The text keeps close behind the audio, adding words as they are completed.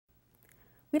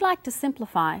we'd like to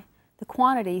simplify the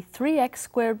quantity 3x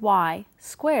squared y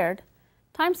squared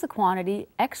times the quantity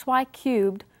xy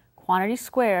cubed quantity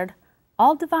squared,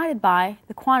 all divided by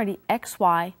the quantity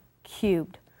xy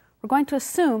cubed. We're going to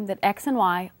assume that x and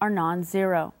y are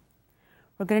non-zero.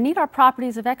 We're going to need our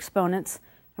properties of exponents,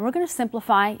 and we're going to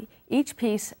simplify each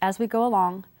piece as we go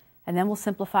along, and then we'll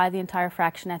simplify the entire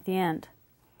fraction at the end.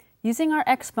 Using our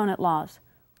exponent laws,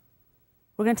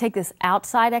 we're going to take this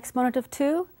outside exponent of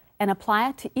 2 and apply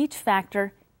it to each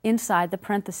factor inside the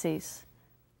parentheses.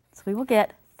 So we will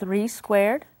get 3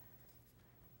 squared.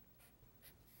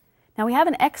 Now we have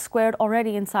an x squared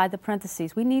already inside the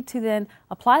parentheses. We need to then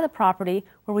apply the property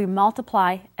where we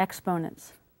multiply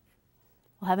exponents.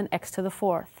 We'll have an x to the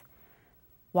 4th.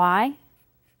 Y,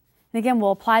 and again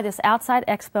we'll apply this outside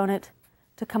exponent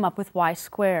to come up with y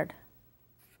squared.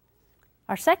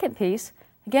 Our second piece,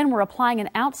 again we're applying an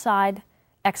outside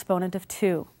exponent of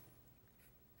 2.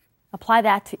 Apply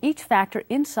that to each factor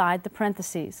inside the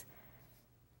parentheses.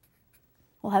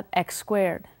 We'll have x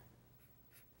squared.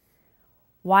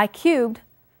 Y cubed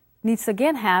needs to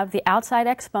again have the outside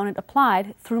exponent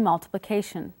applied through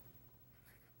multiplication.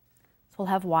 So we'll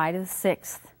have y to the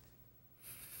 6th.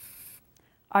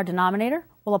 Our denominator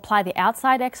will apply the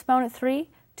outside exponent 3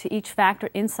 to each factor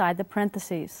inside the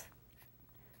parentheses.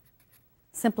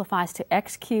 Simplifies to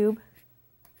x cubed,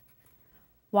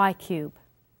 y cubed.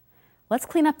 Let's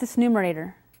clean up this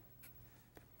numerator.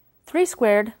 3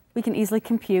 squared we can easily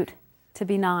compute to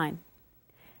be 9.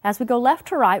 As we go left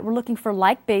to right, we're looking for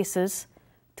like bases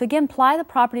to again apply the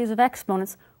properties of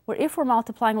exponents, where if we're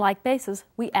multiplying like bases,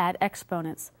 we add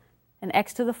exponents. An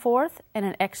x to the 4th and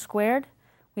an x squared.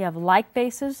 We have like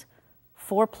bases.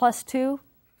 4 plus 2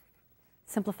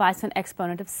 simplifies to an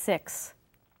exponent of 6.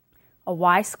 A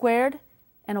y squared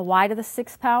and a y to the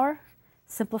 6th power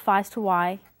simplifies to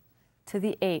y to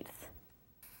the 8th.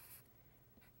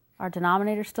 Our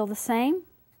denominator is still the same.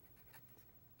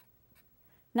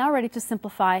 Now ready to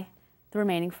simplify the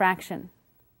remaining fraction.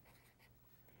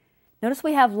 Notice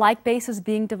we have like bases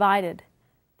being divided.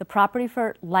 The property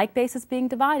for like bases being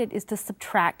divided is to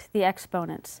subtract the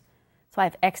exponents. So I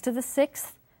have x to the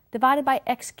 6th divided by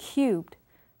x cubed.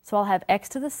 So I'll have x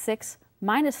to the 6th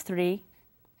minus 3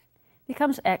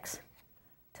 becomes x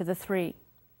to the 3.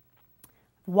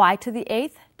 Y to the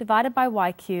 8th divided by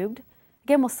y cubed.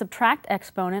 Again, we'll subtract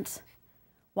exponents.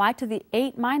 Y to the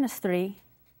 8 minus 3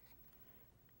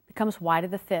 becomes y to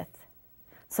the 5th.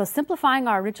 So simplifying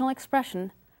our original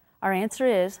expression, our answer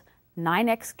is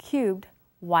 9x cubed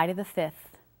y to the 5th.